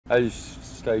I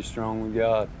just stay strong with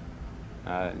God.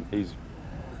 I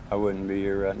wouldn't be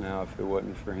here right now if it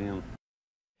wasn't for him.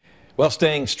 Well,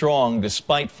 staying strong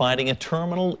despite fighting a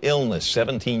terminal illness,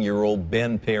 17-year-old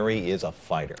Ben Perry is a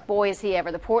fighter. Boy, is he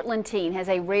ever. The Portland teen has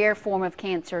a rare form of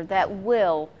cancer that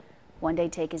will one day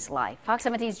take his life. Fox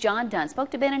 17's John Dunn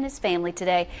spoke to Ben and his family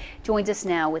today. Joins us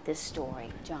now with this story.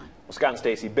 John. Well, Scott and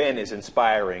Stacy, Ben is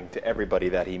inspiring to everybody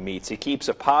that he meets. He keeps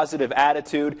a positive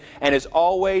attitude and is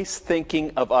always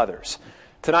thinking of others.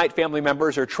 Tonight, family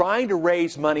members are trying to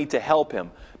raise money to help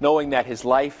him, knowing that his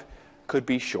life could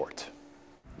be short.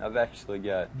 I've actually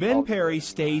got... Ben Perry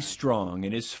stays strong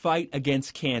in his fight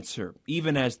against cancer,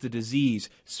 even as the disease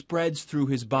spreads through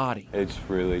his body. It's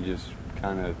really just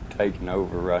kind of taking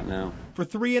over right now. For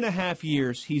 3.5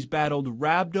 years, he's battled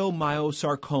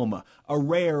rhabdomyosarcoma, a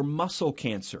rare muscle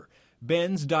cancer.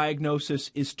 Ben's diagnosis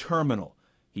is terminal.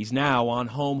 He's now on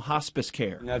home hospice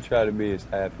care. I try to be as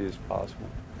happy as possible.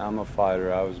 I'm a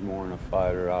fighter. I was born a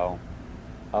fighter. I'll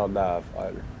die a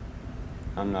fighter.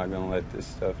 I'm not going to let this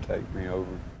stuff take me over.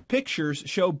 Pictures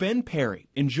show Ben Perry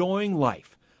enjoying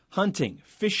life, hunting,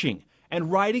 fishing, and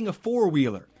riding a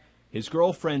four-wheeler. His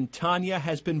girlfriend Tanya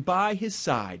has been by his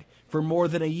side for more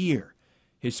than a year.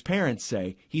 His parents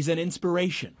say he's an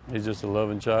inspiration. He's just a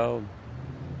loving child.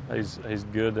 He's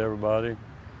good to everybody,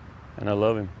 and I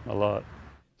love him a lot.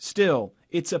 Still,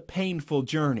 it's a painful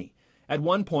journey. At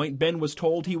one point, Ben was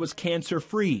told he was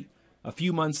cancer-free. A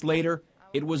few months later,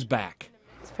 it was back.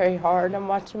 It's very hard. I'm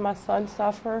watching my son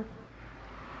suffer.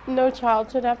 No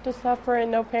child should have to suffer, and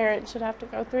no parent should have to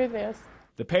go through this.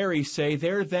 The Perrys say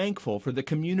they're thankful for the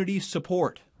community's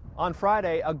support. On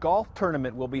Friday, a golf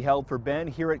tournament will be held for Ben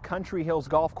here at Country Hills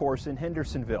Golf Course in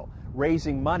Hendersonville,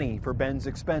 raising money for Ben's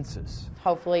expenses.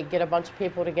 Hopefully get a bunch of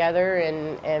people together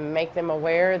and make them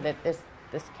aware that this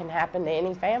can happen to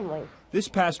any family. This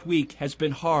past week has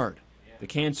been hard. The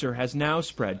cancer has now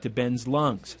spread to Ben's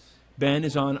lungs. Ben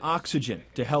is on oxygen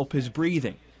to help his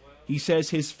breathing. He says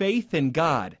his faith in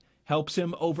God helps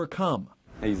him overcome.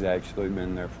 He's actually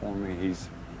been there for me. He's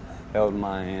held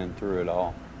my hand through it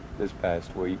all this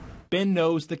past week. Ben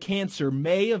knows the cancer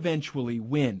may eventually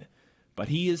win, but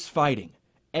he is fighting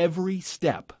every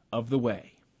step of the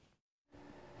way.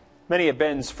 Many of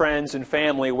Ben's friends and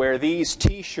family wear these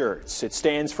T-shirts. It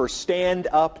stands for Stand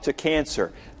Up to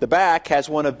Cancer. The back has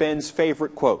one of Ben's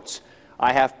favorite quotes.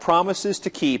 "I have promises to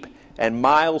keep and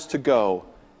miles to go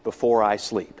before I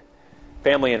sleep."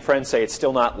 Family and friends say it's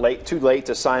still not too late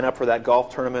to sign up for that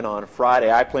golf tournament on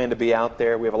Friday. I plan to be out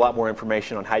there. We have a lot more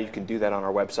information on how you can do that on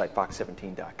our website,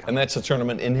 fox17.com. And that's a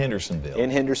tournament in Hendersonville. In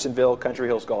Hendersonville, Country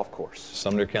Hills Golf Course.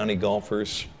 Sumner County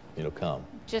golfers, come.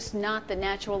 Just not the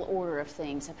natural order of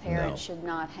things. A parent should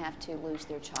not have to lose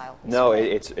their child. No,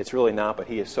 it's really not, but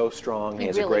he is so strong. He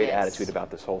has really a great is. attitude about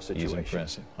this whole situation. He's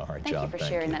impressive. All right, Thank John, you for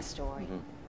sharing that story.